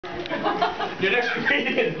Your next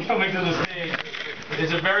comedian coming to the stage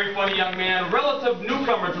is a very funny young man, relative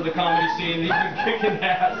newcomer to the comedy scene. He's been kicking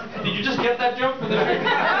ass. Did you just get that joke for the show?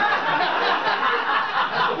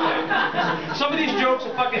 Some of these jokes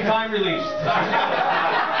are fucking time released.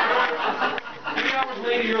 3 hours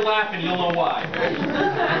later, you're laughing. You'll know why.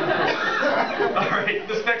 All right,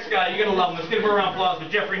 this next guy, you're gonna love him. Let's give him a round of applause for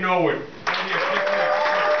Jeffrey Norwood.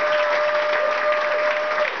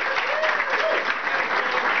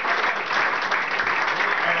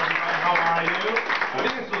 Right here, I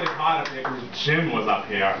think it's really hot up here because Jim was up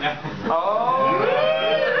here. Oh!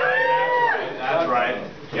 That's right.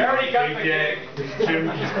 You already got my dick. Jim.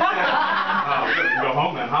 Go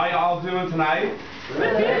home then. How y'all doing tonight?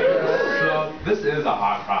 So this is a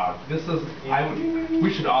hot crowd. This is. We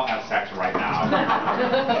should all have sex right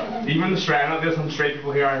now. Even the straight. I know there's some straight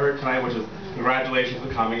people here I heard tonight, which is congratulations for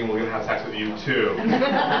coming, and we're gonna have sex with you too.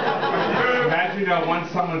 As you know, once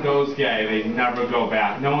someone goes gay, they never go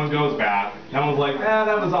back. No one goes back. No one's like,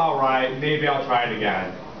 that was all right. Maybe I'll try it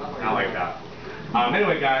again. Not like that.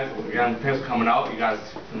 Anyway, guys, again, thanks for coming out. You guys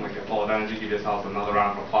seem like you're full of energy. Give yourselves another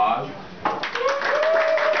round of applause.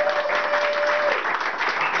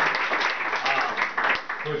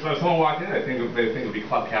 So if someone walked in, they think it would be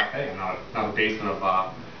Club Cafe and not the basement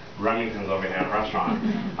of Remington's over here restaurant.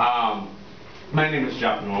 My name is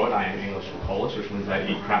Jeff Norwood. I am English and Polish, which means I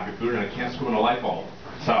eat crappy food and I can't screw in a light bulb.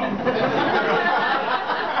 So, I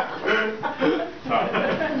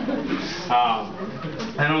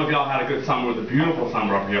don't know if y'all had a good summer. It was a beautiful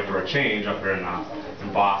summer up here for a change up here in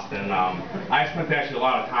Boston. I spent actually a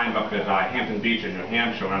lot of time up at Hampton Beach in New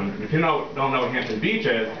Hampshire. And if you don't know what Hampton Beach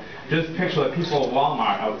is, just picture the people at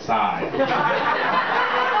Walmart outside.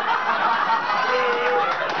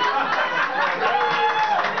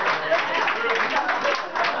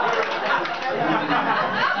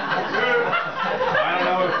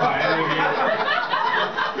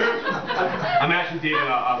 I'm actually dating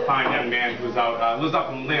a fine young man who's lives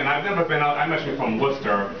up in Lynn. I've never been out. I'm actually from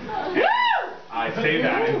Worcester. I say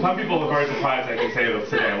that, and some people are very surprised I can say the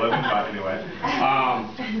city I live in, but anyway.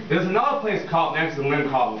 There's another place called, next to Lynn,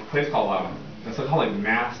 called a place called, it's called like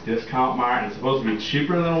Mass Discount Mart, and it's supposed to be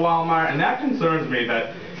cheaper than a Walmart, and that concerns me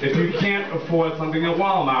that if you can't afford something at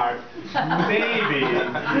Walmart, maybe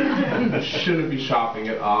you shouldn't be shopping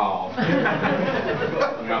at all.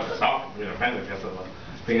 You know, stop, you know, depends, I guess.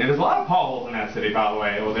 And there's a lot of potholes in that city, by the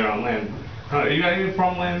way, over there on Lynn. Are you guys even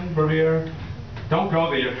from Lynn, Revere? Don't go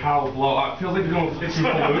there, your car will blow up. It feels like you're going to fix some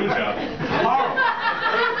Fallujah.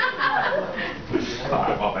 It's horrible.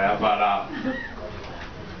 Sorry about that, but,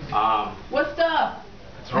 what's up?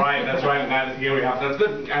 That's right, I'm glad to hear we have, that's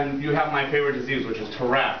good, and you have my favorite disease, which is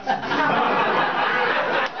Tourette's.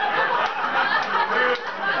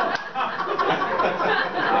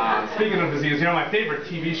 Speaking of disease, you know, my favorite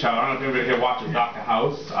TV show, I don't know if anybody here watches Dr.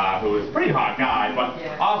 House, who is a pretty hot guy, but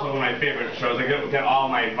also one of my favorite shows. I get all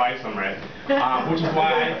my advice from it, which is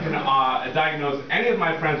why I can diagnose any of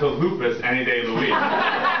my friends with lupus any day of the week.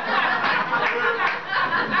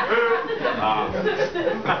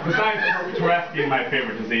 Besides Tourette's being my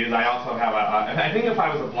favorite disease, I also have I think if I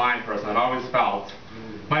was a blind person, I've always felt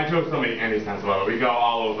my jokes don't make any sense about it. We go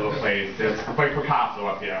all over the place. It's like Picasso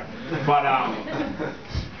up here. But,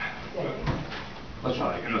 let's try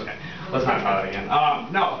that again. Okay. Let's not try that again.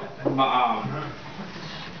 No.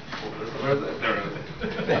 Where is it? There it is.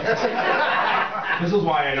 This is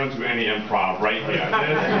why I don't do any improv right here.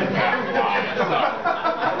 That's why.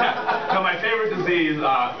 So my favorite disease,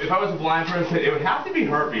 if I was a blind person, it would have to be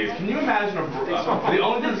herpes. Can you imagine the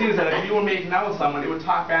only disease that if you were making out with someone, it would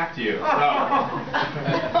talk back to you?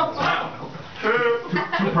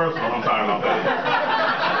 Too personal, I'm sorry about that.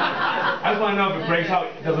 I just want to know if it breaks out,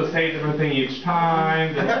 does it say a different thing each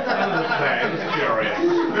time? What does it say? I'm just curious.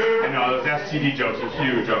 I know, those STD jokes are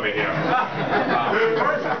huge over here.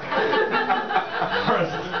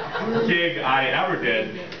 First gig I ever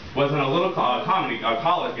did was in a little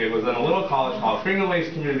college gig, was in a little college called Finger Lakes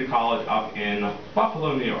Community College up in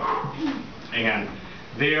Buffalo, New York. And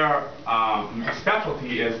their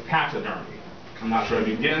specialty is taxidermy. I'm not sure if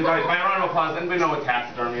you get it. By a round of applause, anybody know what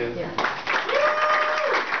taxidermy is? Yeah.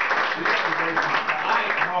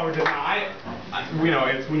 You know,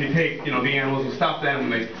 it's when you take, you know, the animals, you stuff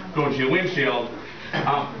them, and they go into your windshield.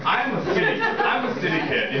 I'm a city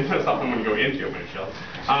kid. You put stuff them when you go into your windshield.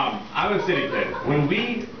 I'm a city kid. When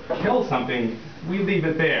we kill something, we leave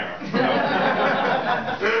it there.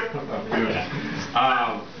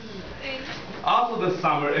 Also this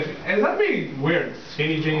summer, is that being weird?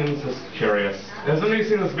 Skinny jeans? Just curious. Has anybody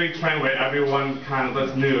seen this big trend where everyone kind of,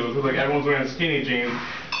 that's new, like everyone's wearing skinny jeans,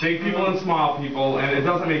 big people and small people, and it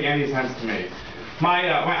doesn't make any sense to me.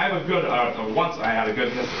 I have a good, once I had a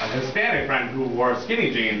good Hispanic friend who wore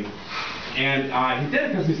skinny jeans, and he did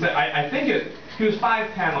it because he said, I think he was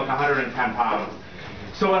 5'10", like 110 pounds.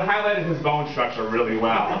 So it highlighted his bone structure really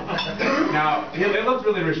well. Now, it looked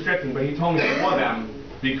really restricting, but he told me he wore them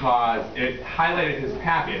because it highlighted his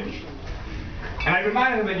package. And I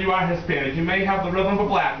reminded him that you are Hispanic. You may have the rhythm of a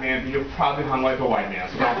black man, but you're probably hung like a white man,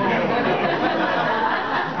 so don't forget about that.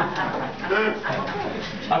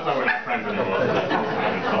 That's why we're not friends anymore. That's kind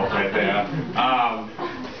of insult right there.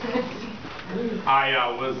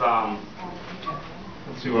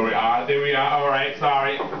 Let's see where we are. There we are. All right,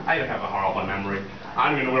 sorry. I have a horrible memory. I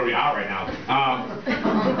don't even know where we are right now.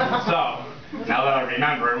 So, now that I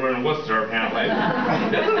remember, we're in Worcester, apparently.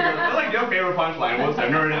 It's like your favorite punchline, Worcester.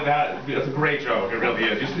 I've never heard that. It's a great joke. It really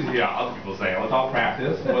is. You should hear other people say it. Let's all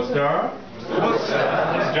practice. Worcester.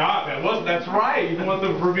 Worcester. Good job. That's right. Even with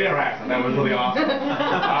the Revere accent. That was really awesome.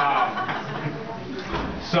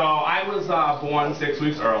 So I was born 6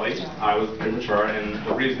 weeks early. I was premature, and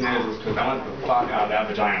the reason is because I went the fuck out of that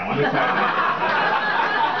vagina. Let me tell you.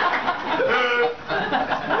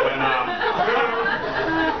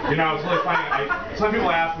 You know, it's really funny. Some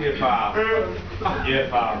people ask me if my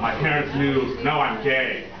parents knew, no, I'm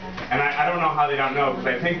gay. And I don't know how they don't know, because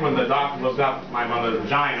I think when the doctor looked up my mother's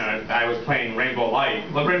vagina, I was playing Rainbow Bright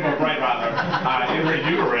rather, in her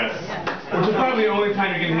uterus, which is probably the only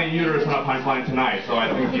time you're going to hit uterus on a punchline tonight, so I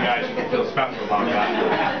think you guys should feel special about that.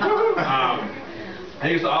 I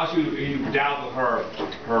used to ask you dazzle her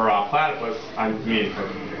platypus on me,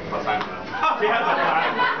 because I'm she has a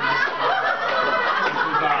platypus.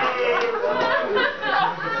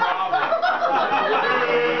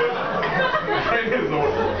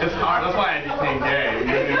 It's hard. That's why I became gay.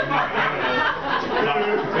 It's not animal. Not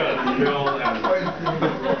because Bill and.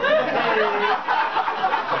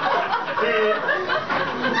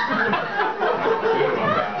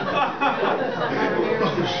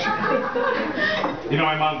 You know,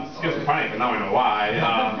 my mom's schizophrenic, but now I know why.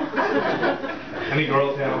 Any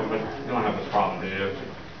girls here? But you don't have this problem, do you?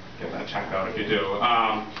 Get that checked out if you do.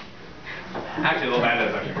 Actually, a little bad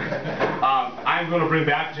is actually. I'm going to bring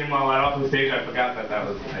back Jim Lauletta off the stage. I forgot that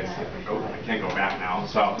was I can't go back now.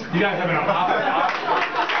 So you guys have been awesome.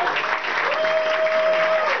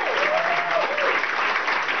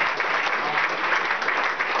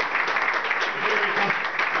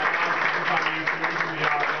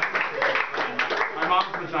 My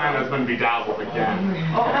mom's vagina has been bedazzled again.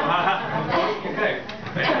 Okay.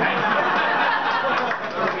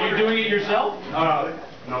 Are you doing it yourself?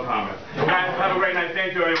 No comment. Guys, have a great night.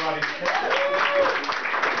 Thank you, everybody.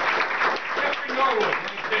 Jeffrey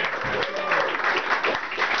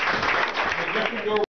Norwood.